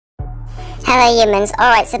Hello humans,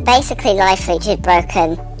 alright, so basically Life Leech is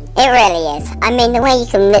broken. It really is. I mean, the way you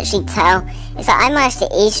can literally tell is that I managed to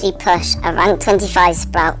easily push a rank 25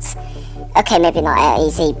 Sprouts. Okay, maybe not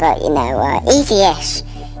easy, but you know, easy-ish.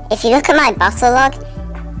 If you look at my battle log,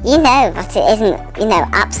 you know that it isn't, you know,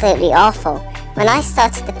 absolutely awful. When I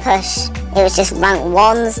started the push, it was just rank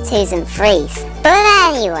 1s, 2s and 3s. But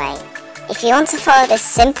anyway, if you want to follow this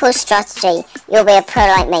simple strategy, you'll be a pro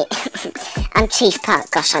like me. And Chief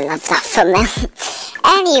Pat, gosh, I love that thumbnail.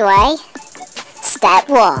 Anyway, step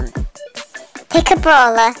 1. Pick a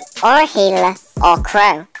brawler, or a healer, or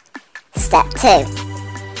crow. Step 2.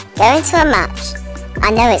 Go into a match.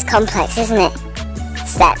 I know it's complex, isn't it?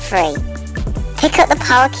 Step 3. Pick up the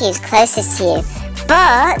power cubes closest to you.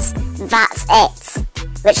 But that's it.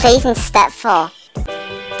 Which leads into step 4.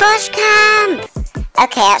 Bush camp!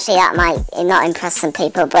 Okay, actually that might not impress some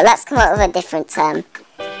people, but let's come up with a different term.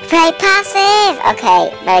 Play passive!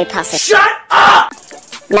 Okay, very passive. Shut up!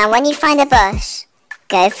 Now when you find a bush,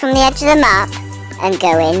 go from the edge of the map and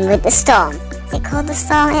go in with the storm. Is it called the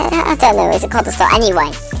storm? I don't know, is it called the storm?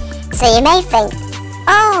 Anyway, so you may think,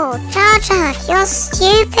 oh, Jar, you're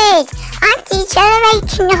stupid! I'm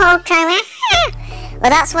degenerating the whole time. Well,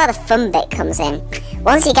 that's where the fun bit comes in.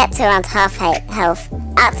 Once you get to around half health,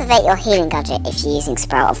 activate your healing gadget if you're using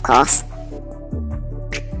Sprout, of course.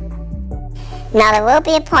 Now there will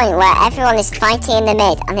be a point where everyone is fighting in the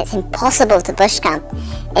mid and it's impossible to bush camp.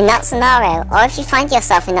 In that scenario, or if you find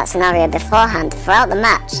yourself in that scenario beforehand, throughout the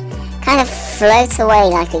match, kind of float away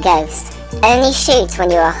like a ghost. Only shoot when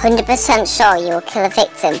you are 100% sure you will kill a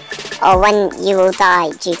victim, or when you will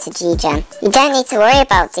die due to degen. You don't need to worry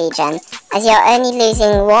about degen, as you're only losing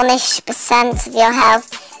 1-ish% of your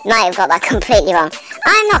health. Might have got that completely wrong.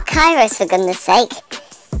 I'm not Kairos, for goodness sake.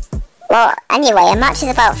 Well, anyway, a match is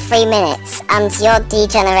about 3 minutes, and you're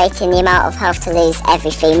degenerating the amount of health to lose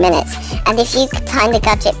every 3 minutes. And if you time the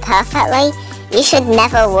gadget perfectly, you should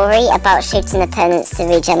never worry about shooting opponents to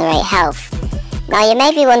regenerate health. Now, you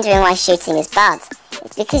may be wondering why shooting is bad.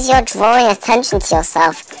 It's because you're drawing attention to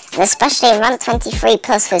yourself, and especially in rank 23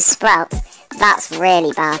 plus with Sprout, that's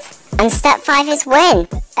really bad. And step 5 is win.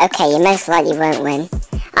 Okay, you most likely won't win.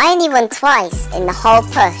 I only won twice in the whole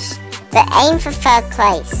push, but aim for 3rd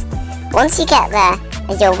place. Once you get there,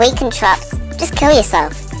 and you're weak and trapped, just kill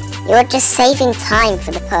yourself. You're just saving time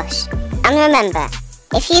for the push. And remember,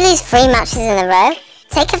 if you lose 3 matches in a row,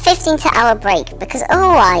 take a 15-hour break, because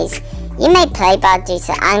otherwise, you may play bad due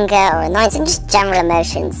to anger or annoyance and just general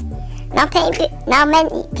emotions. Now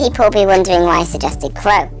many people will be wondering why I suggested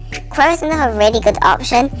Crow. Crow is another really good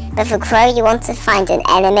option, but for Crow you want to find an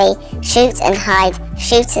enemy, shoot and hide,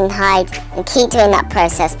 and keep doing that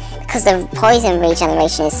process because the poison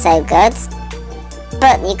regeneration is so good.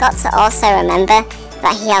 But you got to also remember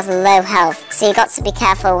that he has low health, so you got to be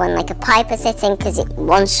careful when like a Piper's hitting because it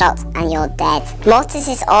one shot and you're dead. Mortis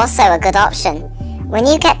is also a good option. When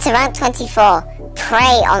you get to rank 24,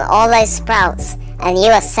 prey on all those Sprouts and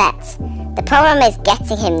you are set. The problem is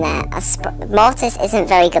getting him there, as Mortis isn't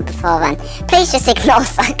very good before then. Please just ignore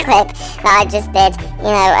that clip that I just did. You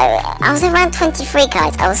know, I was around 23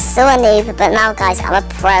 guys, I was still a noob, but now guys, I'm a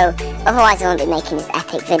pro. Otherwise I won't be making this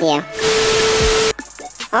epic video.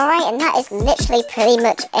 Alright, and that is literally pretty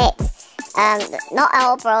much it. Not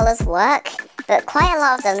all brawlers work, but quite a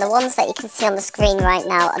lot of them, the ones that you can see on the screen right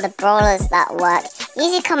now, are the brawlers that work.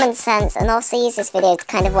 Use your common sense and also use this video to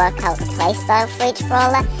kind of work out the playstyle for each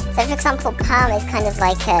brawler. So for example, Pam is kind of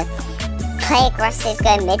like a play aggressive,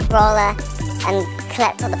 go mid brawler and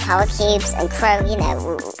collect all the power cubes, and Crow, you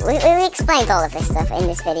know, we explained all of this stuff in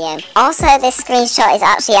this video. Also, this screenshot is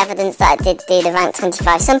actually evidence that I did do the rank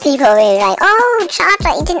 25. Some people are really like, oh,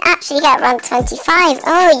 Charlotte, you didn't actually get rank 25.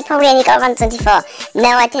 Oh, you probably only got rank 24. No,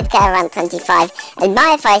 I did get a rank 25. And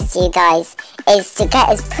my advice to you guys is to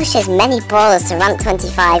push as many brawlers to rank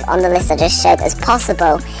 25 on the list I just showed as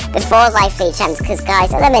possible before Life Leech ends, because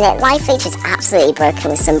guys, at the minute, Life Leech is absolutely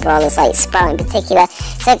broken with some brawlers, like Sprout in particular.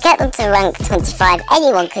 So get them to rank 25.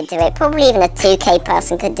 Anyone could do it, probably even a 2k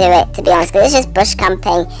person could do it, to be honest, because it's just bush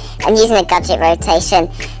camping and using a gadget rotation.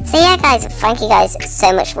 So yeah guys, thank you guys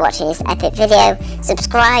so much for watching this epic video.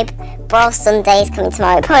 Subscribe. Brawl Sunday is coming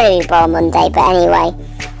tomorrow, probably be Brawl Monday, but anyway,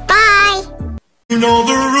 bye! You know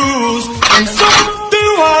the rules, and so do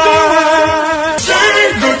I.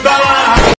 Say goodbye.